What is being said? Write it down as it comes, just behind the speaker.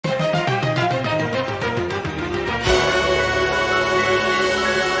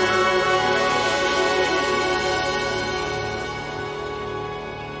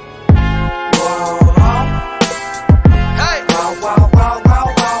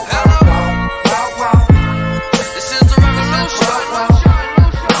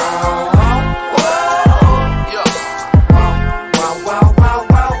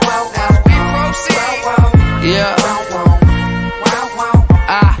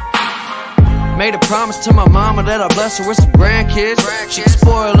Made a promise to my mama that I'll bless her with some grandkids. She can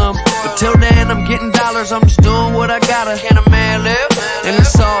spoil them, but till then I'm getting dollars. I'm just doing what I gotta. Can a man live? And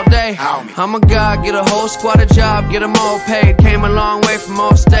it's all day. I'm a god, get a whole squad a job, get them all paid. Came a long way from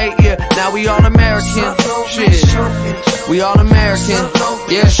all state, yeah. Now we all American. Shit, we all American.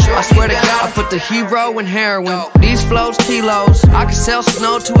 Yeah, I swear to God, I put the hero in heroin. These flows, kilos. I can sell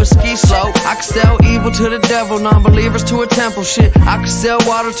snow to a ski slope. I can sell evil to the devil, non-believers to a temple. Shit, I can sell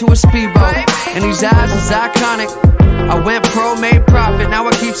water to a speedboat. And these eyes is iconic. I went pro, made profit. Now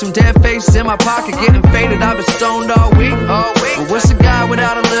I keep some dead faces in my pocket, getting faded. I've been stoned all week. But what's a guy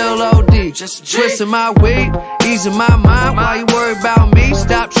without a little OD? Just twisting my weed, easing my mind. Why you worry about me?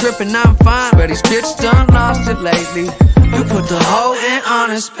 Stop tripping, I'm fine. But these bitches done lost it lately. You put the whole in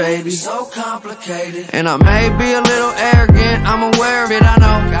honest, baby. So complicated. And I may be a little arrogant, I'm aware of it, I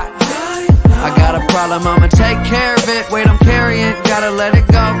know. I got a problem, I'ma take care of it. Weight I'm carrying, gotta let it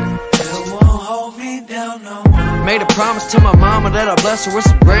go. Made a promise to my mama that I'll bless her with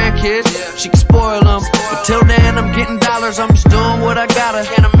some grandkids. She can spoil them, but till then I'm getting dollars. I'm just doing what I gotta.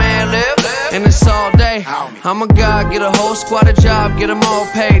 Can a man live? And it's all day. I'm a god, get a whole squad a job, get them all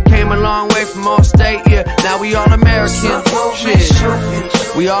paid. Came a long way from all state, yeah. Now we all American.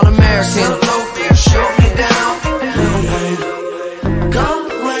 Shit, we all American. Show me down. We ain't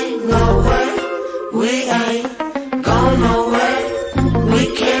going nowhere. We ain't going nowhere. We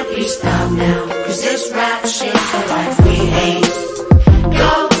can't be stopped now. Cause this rap shit for life. We ain't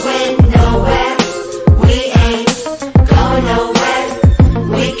going nowhere. We ain't going nowhere.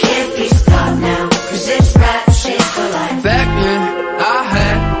 We can't be stopped now. Cause this rap shit for life. Back then, I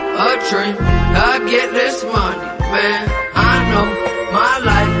had a dream. I'd get this money, man. I know my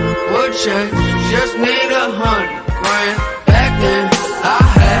life would change. Just need $100 grand. Back then, I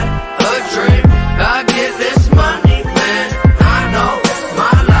had a dream. I'd get this money, man. I know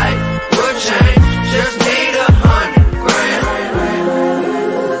my life would change. Just need $100 grand.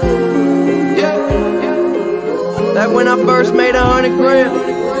 Yeah. Back when I first made $100 grand.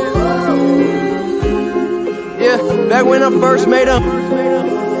 Yeah. Back when I first made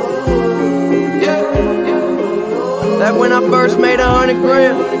Back when I first made $100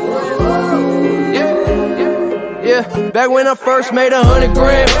 grand. Yeah. Back when I first made $100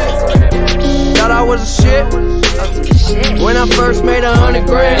 grand. Thought I was a shit. When I first made $100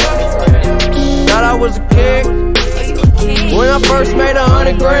 grand. Thought I was a king. When I first made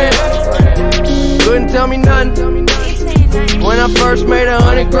 $100 grand. Couldn't tell me nothing. When I first made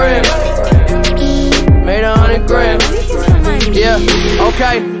 $100 grand. Made $100 grand. Yeah,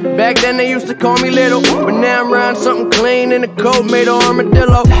 okay. Back then they used to call me little, but now I'm riding something clean in a coat made of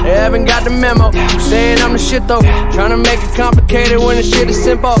armadillo. They haven't got the memo, saying I'm the shit though. Trying to make it complicated when the shit is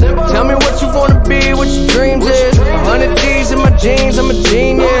simple. Tell me what you wanna be, what your dreams is. 100 G's in my jeans, I'm a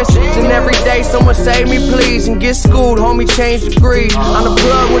genius. And every day someone save me please and get schooled, homie change degrees. On the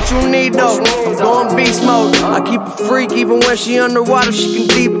plug, what you need though, I'm going beast mode. I keep a freak even when she underwater, she can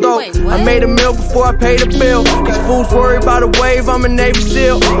deep though. I made a meal before I paid a bill. These fools worry about a wave, I'm a Navy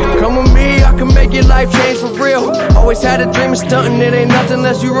SEAL. Come with me, I can make your life change for real. Always had a dream of stunting, it ain't nothing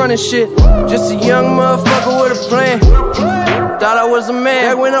unless you running shit. Just a young motherfucker with a plan. Thought I was a man.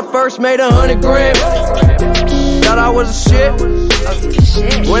 Back when I first made $100 grand. Thought I was a shit.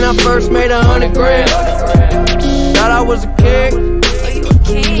 When I first made $100 grand. Thought I was a king.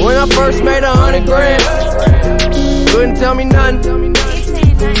 When I first made $100 grand. Couldn't tell me nothing.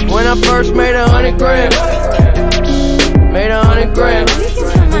 When I first made $100 grand. Made $100 grand.